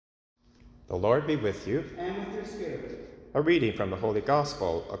The Lord be with you. And with your spirit. A reading from the Holy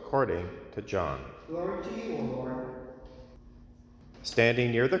Gospel according to John. Glory to you, O Lord.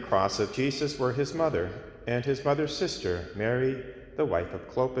 Standing near the cross of Jesus were his mother and his mother's sister, Mary, the wife of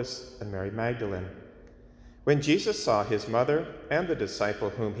Clopas, and Mary Magdalene. When Jesus saw his mother and the disciple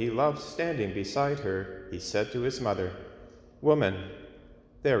whom he loved standing beside her, he said to his mother, "Woman,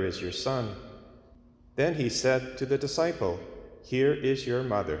 there is your son." Then he said to the disciple, "Here is your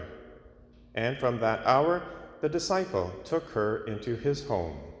mother." And from that hour, the disciple took her into his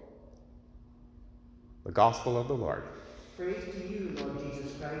home. The Gospel of the Lord. Praise to you, Lord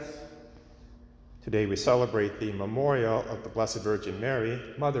Jesus Christ. Today we celebrate the memorial of the Blessed Virgin Mary,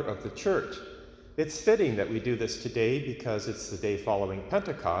 Mother of the Church. It's fitting that we do this today because it's the day following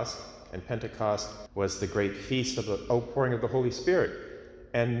Pentecost, and Pentecost was the great feast of the outpouring of the Holy Spirit.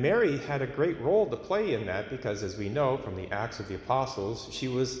 And Mary had a great role to play in that because, as we know from the Acts of the Apostles, she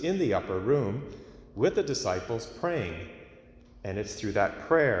was in the upper room with the disciples praying. And it's through that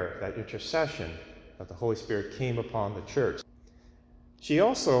prayer, that intercession, that the Holy Spirit came upon the church. She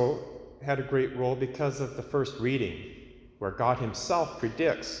also had a great role because of the first reading, where God himself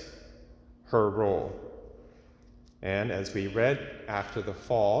predicts her role. And as we read after the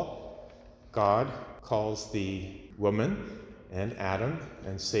fall, God calls the woman and Adam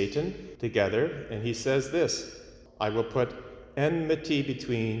and Satan together, and he says this, "I will put enmity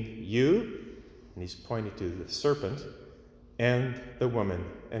between you," and he's pointing to the serpent, "and the woman,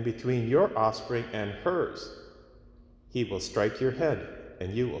 and between your offspring and hers. He will strike your head,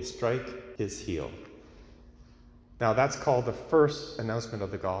 and you will strike his heel." Now that's called the first announcement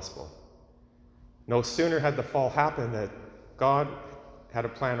of the gospel. No sooner had the fall happened that God had a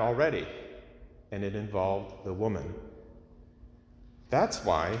plan already, and it involved the woman. That's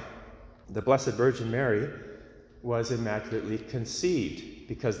why the Blessed Virgin Mary was immaculately conceived,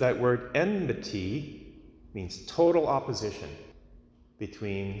 because that word enmity means total opposition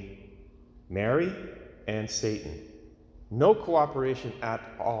between Mary and Satan. No cooperation at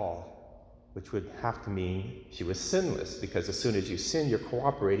all, which would have to mean she was sinless, because as soon as you sin, you're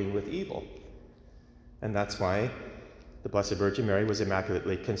cooperating with evil. And that's why the Blessed Virgin Mary was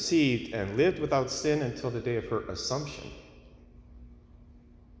immaculately conceived and lived without sin until the day of her Assumption.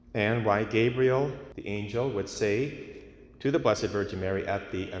 And why Gabriel, the angel, would say to the Blessed Virgin Mary at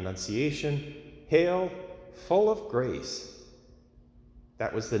the Annunciation, "Hail, full of grace."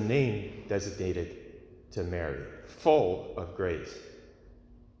 That was the name designated to Mary, full of grace.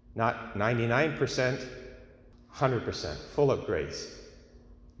 Not 99%, 100%, full of grace.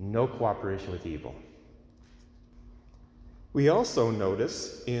 No cooperation with evil. We also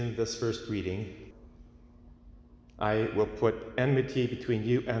notice in this first reading, "I will put enmity between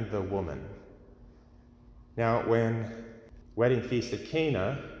you and the woman." Now, when wedding feast at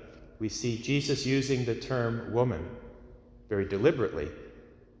Cana, we see Jesus using the term woman very deliberately.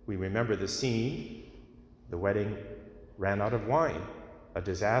 We remember the scene. The wedding ran out of wine, a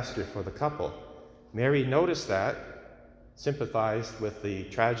disaster for the couple. Mary noticed that, sympathized with the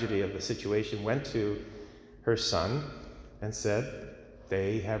tragedy of the situation, went to her son and said,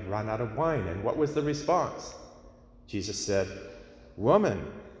 "They have run out of wine." And what was the response? Jesus said, "Woman,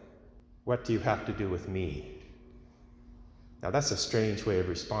 what do you have to do with me?" Now that's a strange way of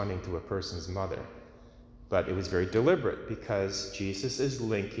responding to a person's mother, but it was very deliberate because Jesus is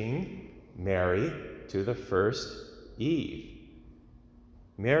linking Mary to the first Eve.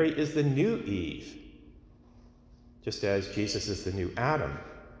 Mary is the new Eve, just as Jesus is the new Adam.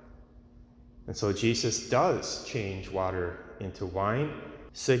 And so Jesus does change water into wine,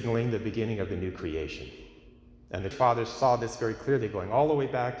 signaling the beginning of the new creation. And the fathers saw this very clearly, going all the way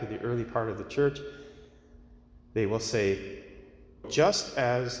back to the early part of the church. They will say, just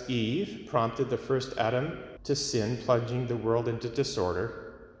as Eve prompted the first Adam to sin, plunging the world into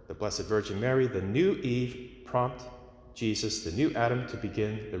disorder, the Blessed Virgin Mary, the new Eve, prompt Jesus, the new Adam, to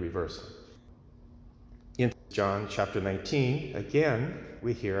begin the reversal. In John chapter 19, again,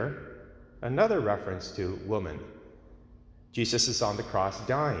 we hear another reference to woman. Jesus is on the cross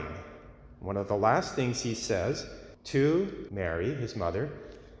dying. One of the last things he says to Mary, his mother,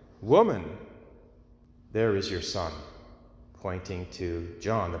 "Woman, there is your son," pointing to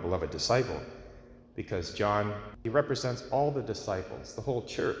John, the beloved disciple, because John, he represents all the disciples, the whole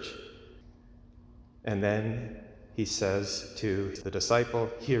church. And then he says to the disciple,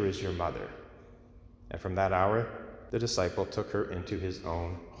 "Here is your mother." And from that hour, the disciple took her into his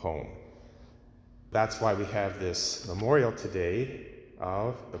own home. That's why we have this memorial today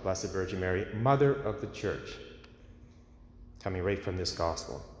of the Blessed Virgin Mary, Mother of the Church, coming right from this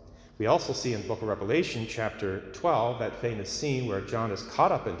gospel. We also see in the book of Revelation, chapter 12, that famous scene where John is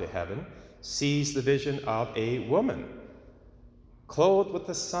caught up into heaven sees the vision of a woman clothed with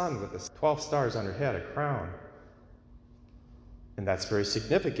the sun, with the 12 stars on her head, a crown. And that's very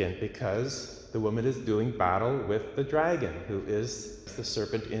significant because the woman is doing battle with the dragon, who is the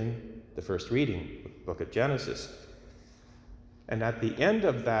serpent in the first reading, the book of Genesis. And at the end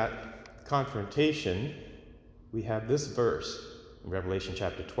of that confrontation, we have this verse in Revelation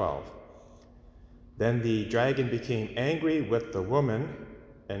chapter 12. Then the dragon became angry with the woman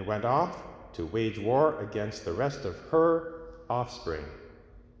and went off to wage war against the rest of her offspring,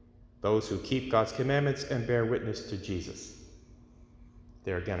 those who keep God's commandments and bear witness to Jesus.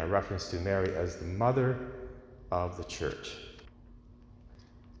 There again, a reference to Mary as the mother of the church.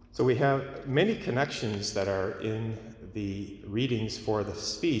 So we have many connections that are in the readings for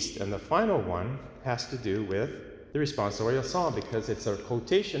this feast, and the final one has to do with the responsorial psalm, because it's a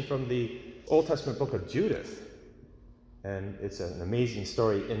quotation from the Old Testament book of Judith. And it's an amazing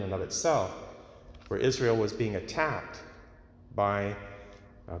story in and of itself, where Israel was being attacked by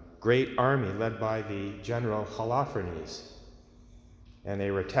a great army led by the general Holofernes. And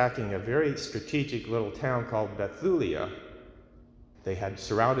they were attacking a very strategic little town called Bethulia. They had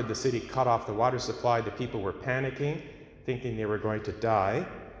surrounded the city, cut off the water supply. The people were panicking, thinking they were going to die.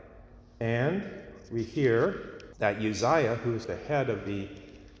 And we hear that Uzziah, who's the head of the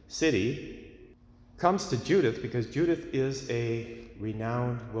city, comes to Judith because Judith is a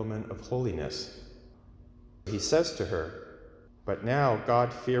renowned woman of holiness. He says to her, "But now,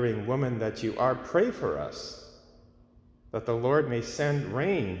 God-fearing woman that you are, pray for us, that the Lord may send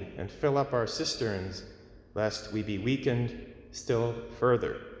rain and fill up our cisterns, lest we be weakened still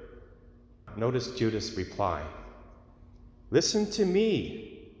further." Notice Judith's reply. "Listen to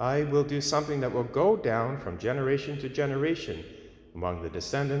me. I will do something that will go down from generation to generation among the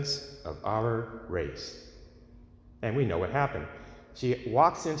descendants of our race." And we know what happened. She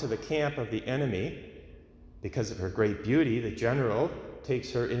walks into the camp of the enemy. Because of her great beauty, the general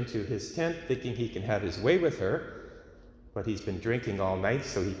takes her into his tent, thinking he can have his way with her, but he's been drinking all night,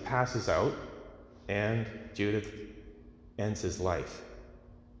 so he passes out, and Judith ends his life.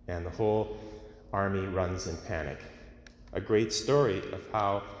 And the whole army runs in panic. A great story of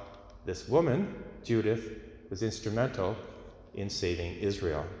how this woman, Judith, was instrumental in saving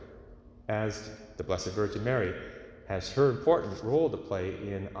Israel, as the Blessed Virgin Mary has her important role to play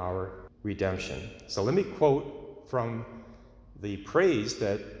in our redemption. So let me quote from the praise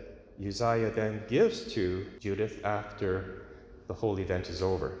that Uzziah then gives to Judith after the whole event is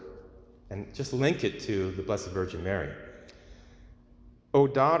over, and just link it to the Blessed Virgin Mary. "O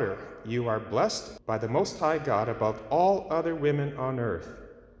daughter, you are blessed by the Most High God above all other women on earth,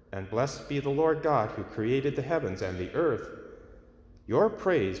 and blessed be the Lord God who created the heavens and the earth. Your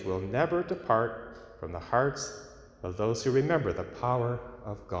praise will never depart from the hearts of those who remember the power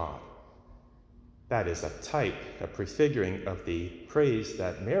of God." That is a type, a prefiguring of the praise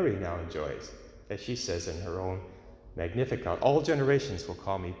that Mary now enjoys, as she says in her own Magnificat, "All generations will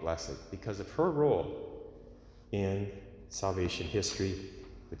call me blessed," because of her role in salvation history,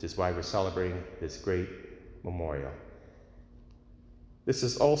 which is why we're celebrating this great memorial. This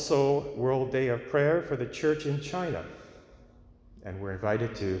is also World Day of Prayer for the Church in China, and we're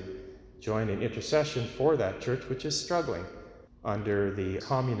invited to join in intercession for that church, which is struggling under the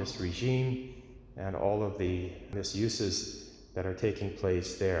communist regime and all of the misuses that are taking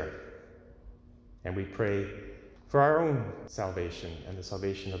place there. And we pray for our own salvation and the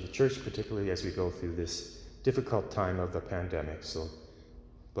salvation of the church, particularly as we go through this difficult time of the pandemic. So,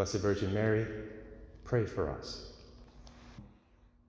 Blessed Virgin Mary, pray for us.